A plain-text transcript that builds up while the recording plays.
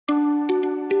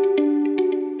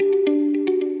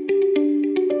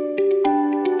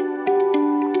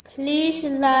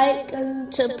like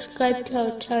and subscribe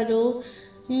to our channel.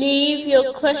 Leave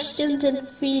your questions and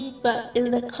feedback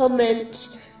in the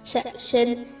comments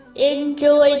section.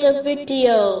 Enjoy the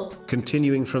video.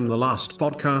 Continuing from the last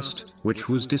podcast, which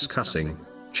was discussing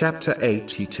chapter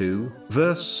 82,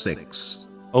 verse 6.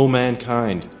 O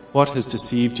mankind, what has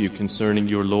deceived you concerning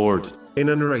your Lord? In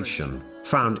a narration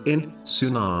found in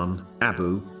Sunan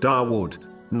Abu Dawood,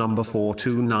 number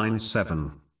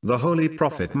 4297, the Holy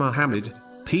Prophet Muhammad,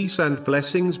 peace and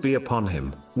blessings be upon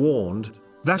him, warned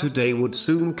that a day would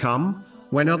soon come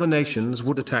when other nations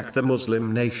would attack the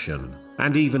Muslim nation,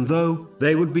 and even though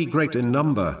they would be great in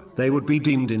number, they would be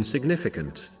deemed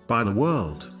insignificant by the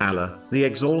world. Allah, the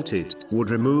Exalted, would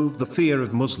remove the fear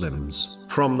of Muslims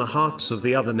from the hearts of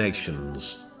the other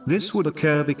nations. This would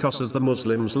occur because of the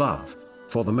Muslims' love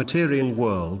for the material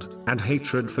world and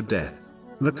hatred for death.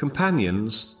 The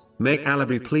companions, may Allah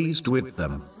be pleased with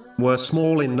them, were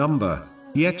small in number,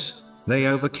 yet they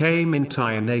overcame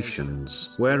entire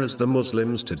nations. Whereas the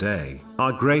Muslims today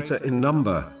are greater in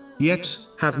number, yet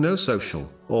have no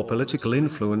social or political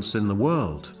influence in the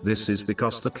world. This is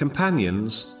because the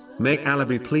companions, may Allah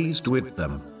be pleased with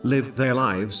them, lived their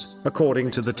lives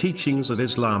according to the teachings of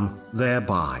Islam,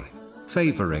 thereby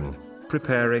favoring,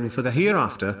 preparing for the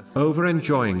hereafter, over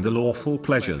enjoying the lawful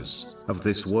pleasures of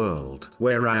this world.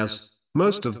 Whereas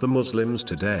most of the Muslims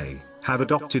today have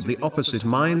adopted the opposite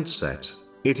mindset.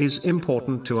 It is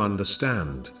important to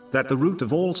understand that the root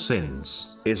of all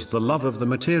sins is the love of the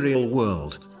material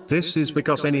world. This is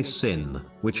because any sin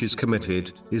which is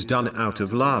committed is done out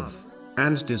of love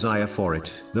and desire for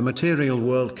it. The material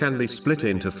world can be split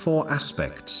into four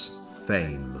aspects: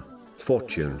 fame,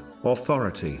 fortune,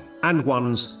 authority, and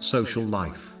one's social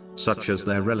life, such as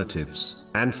their relatives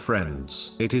and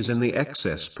friends. It is in the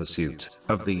excess pursuit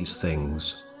of these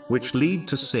things which lead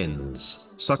to sins,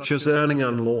 such as earning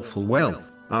unlawful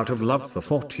wealth out of love for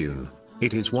fortune.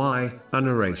 It is why a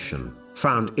narration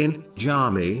found in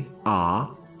Jami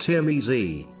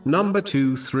Tirmizi, number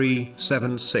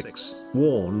 2376,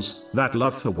 warns that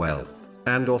love for wealth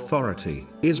and authority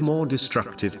is more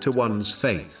destructive to one's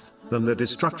faith than the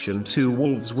destruction two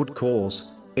wolves would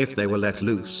cause if they were let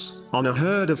loose on a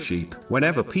herd of sheep.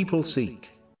 Whenever people seek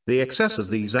the excess of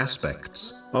these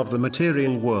aspects of the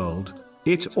material world,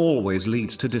 it always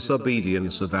leads to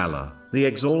disobedience of Allah, the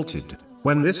Exalted.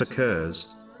 When this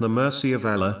occurs, the mercy of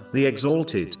Allah, the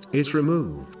Exalted, is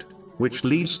removed, which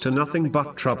leads to nothing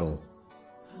but trouble.